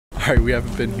Alright, we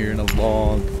haven't been here in a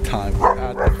long time. We're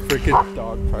at the freaking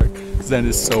dog park. Zen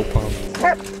is so pumped.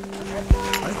 Hi,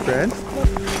 friend.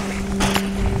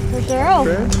 Good girl.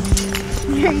 Friend.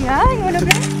 There you go. You want to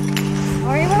go?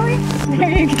 Are you, Willie?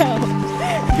 There you go.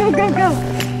 Go, go, go.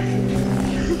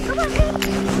 Come on, man.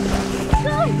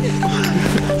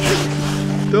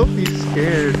 Go. Don't be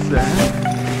scared, Zen.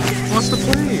 Wants to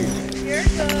play. You're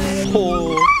good.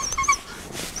 Oh.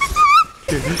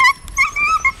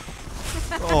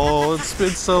 Oh, it's been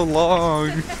so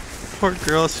long. Poor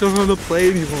girl, she don't want to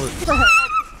play anymore.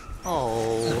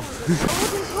 Oh.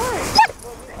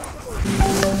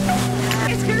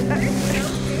 It's her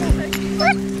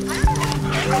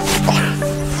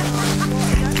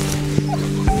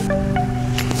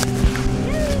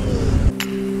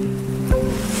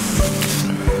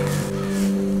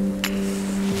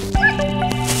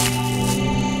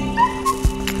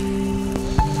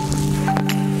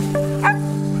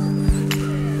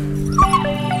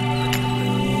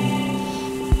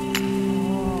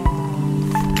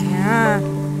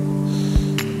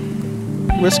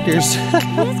Whiskers.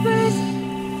 Whiskers.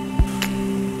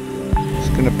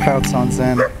 Just gonna pounce on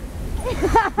Zen.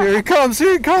 Here he comes,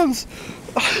 here he comes.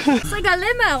 It's like a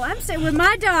limo. I'm sitting with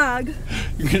my dog.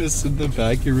 You're gonna sit in the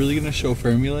back? You're really gonna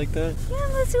chauffeur me like that? Yeah,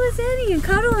 let's do with Zanny and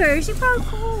cuddle her. She's probably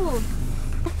cold.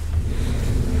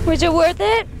 Was it worth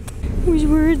it? It was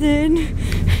worth it.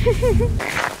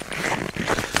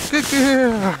 Good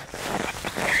girl.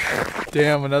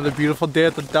 Damn, another beautiful day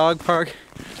at the dog park.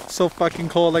 So fucking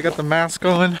cold, I got the mask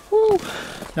on. Woo.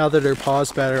 Now that her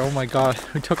paw's better, oh my god.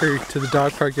 We took her to the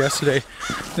dog park yesterday.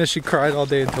 And then she cried all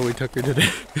day until we took her today.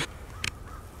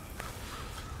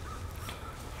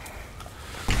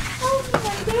 Oh,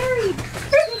 I'm buried.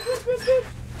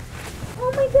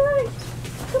 Oh my gosh.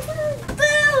 Come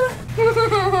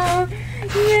on. Boo.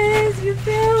 Yes, you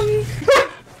found me.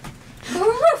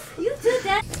 You did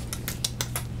that.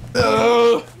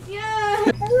 Yeah.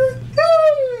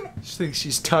 She thinks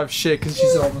she's tough shit because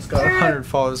she's almost got 100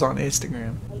 followers on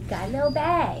Instagram. I got a little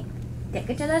bag. Take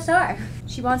it to the store.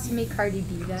 She wants to make Cardi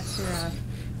B. That's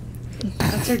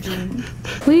her dream.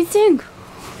 What do you think?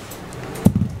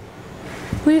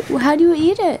 Wait, how do you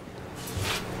eat it?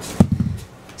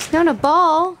 It's not a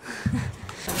ball.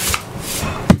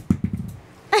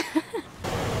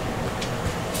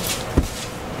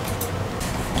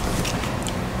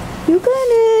 You got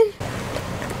it.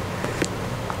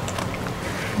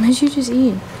 What did you just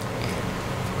eat?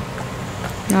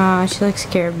 Aw, she looks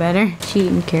carrot better. She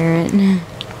eating carrot.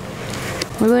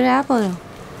 What about apple though?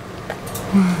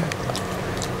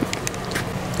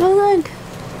 Oh look!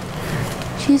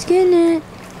 She's getting it.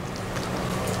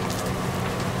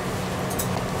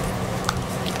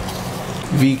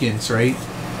 Vegans, right?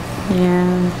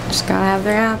 Yeah, just gotta have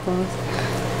their apples.